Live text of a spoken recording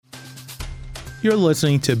You're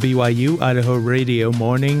listening to BYU Idaho Radio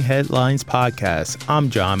Morning Headlines Podcast. I'm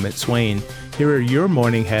John McSwain. Here are your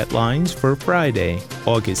morning headlines for Friday,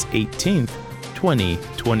 August 18th,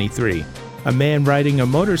 2023. A man riding a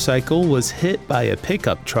motorcycle was hit by a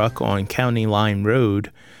pickup truck on County Line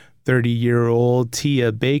Road. 30-year-old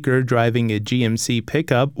Tia Baker, driving a GMC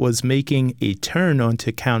pickup, was making a turn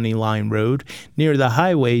onto County Line Road near the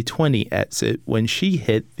Highway 20 exit when she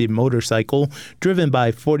hit the motorcycle driven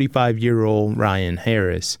by 45-year-old Ryan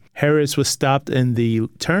Harris. Harris was stopped in the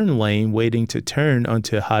turn lane waiting to turn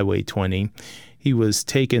onto Highway 20. He was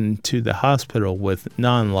taken to the hospital with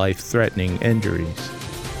non-life-threatening injuries.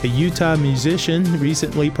 A Utah musician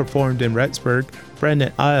recently performed in Rexburg.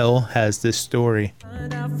 Brendan Isle has this story.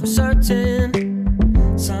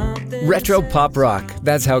 Retro pop rock.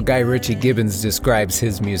 That's how Guy Richie Gibbons describes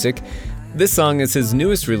his music. This song is his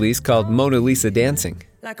newest release called Mona Lisa Dancing.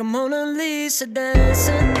 Like a Mona Lisa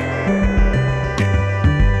dancing.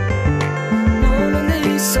 Mona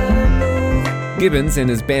Lisa move. Gibbons and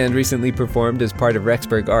his band recently performed as part of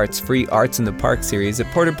Rexburg Art's free Arts in the Park series at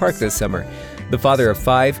Porter Park this summer. The father of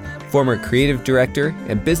 5, former creative director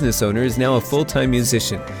and business owner, is now a full-time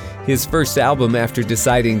musician. His first album after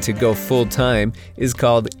deciding to go full-time is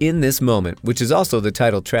called In This Moment, which is also the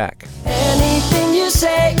title track. Anything you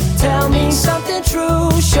say, tell me something true.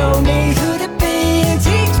 Show me who to be and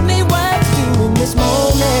teach me what to do in this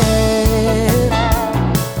moment.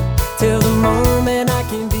 Till the moment I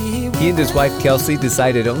can be with. He and his wife Kelsey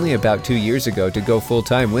decided only about 2 years ago to go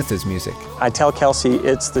full-time with his music. I tell Kelsey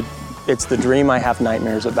it's the dream I have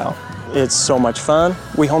nightmares about. It's so much fun.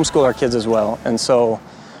 We homeschool our kids as well, and so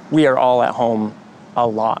we are all at home a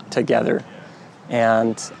lot together.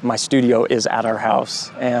 And my studio is at our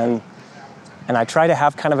house, and I try to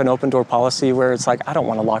have kind of an open door policy where it's like, I don't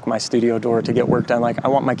want to lock my studio door to get work done. Like, I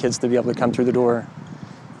want my kids to be able to come through the door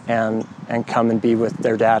and come and be with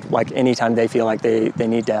their dad, like anytime they feel like they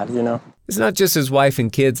need dad, you know? It's not just his wife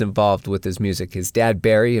and kids involved with his music. His dad,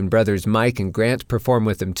 Barry, and brothers Mike and Grant perform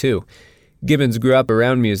with him, too. Gibbons grew up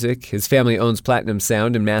around music. His family owns Platinum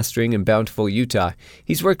Sound and Mastering in Bountiful, Utah.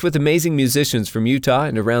 He's worked with amazing musicians from Utah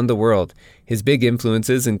and around the world. His big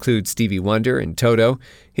influences include Stevie Wonder and Toto.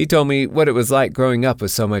 He told me what it was like growing up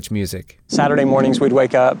with so much music. Saturday mornings we'd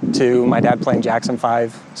wake up to my dad playing Jackson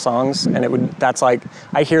 5 songs, and that's like,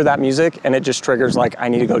 I hear that music and it just triggers like I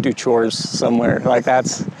need to go do chores somewhere. Like that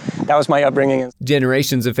was my upbringing.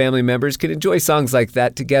 Generations of family members can enjoy songs like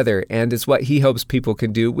that together, and it's what he hopes people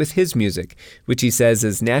can do with his music, which he says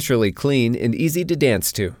is naturally clean and easy to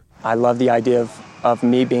dance to. I love the idea of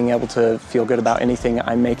me being able to feel good about anything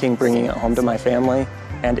I'm making, bringing it home to my family,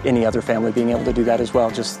 and any other family being able to do that as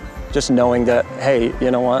well. Just knowing that, hey,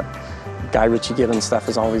 you know what? Guy Richie Gibbons stuff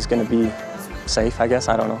is always going to be safe, I guess.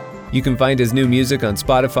 I don't know. You can find his new music on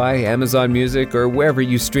Spotify, Amazon Music, or wherever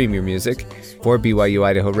you stream your music. For BYU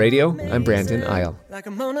Idaho Radio, I'm Brandon Isle. Like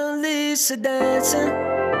a Mona Lisa dancing.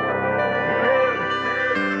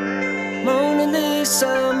 Mona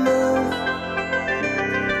Lisa move.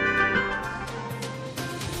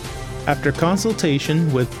 After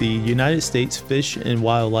consultation with the United States Fish and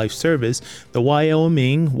Wildlife Service, the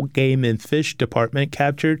Wyoming Game and Fish Department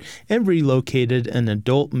captured and relocated an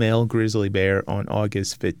adult male grizzly bear on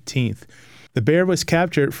August 15th. The bear was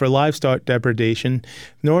captured for livestock depredation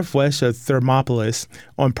northwest of Thermopolis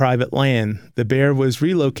on private land. The bear was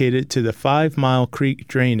relocated to the 5 Mile Creek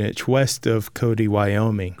drainage west of Cody,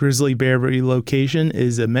 Wyoming. Grizzly bear relocation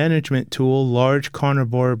is a management tool large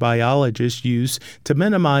carnivore biologists use to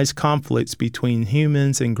minimize conflicts between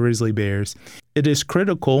humans and grizzly bears. It is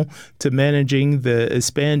critical to managing the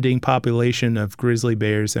expanding population of grizzly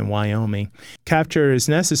bears in Wyoming. Capture is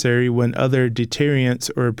necessary when other deterrents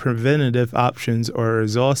or preventative options are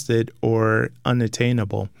exhausted or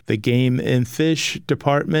unattainable. The Game and Fish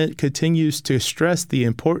Department continues to stress the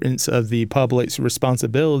importance of the public's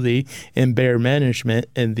responsibility in bear management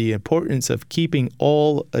and the importance of keeping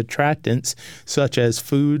all attractants such as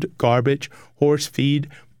food, garbage, horse feed,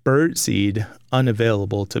 birdseed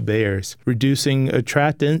unavailable to bears. Reducing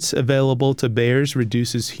attractants available to bears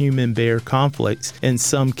reduces human-bear conflicts, in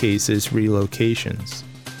some cases relocations.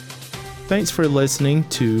 Thanks for listening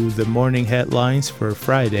to the morning headlines for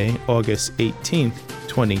Friday, August 18th,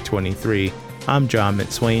 2023. I'm John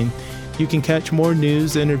McSwain. You can catch more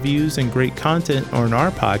news, interviews, and great content on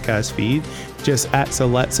our podcast feed. Just ask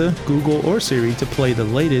Alexa, Google, or Siri to play the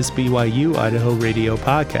latest BYU Idaho Radio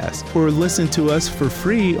podcast. Or listen to us for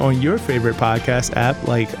free on your favorite podcast app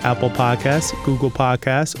like Apple Podcasts, Google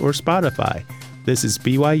Podcasts, or Spotify. This is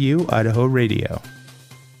BYU Idaho Radio.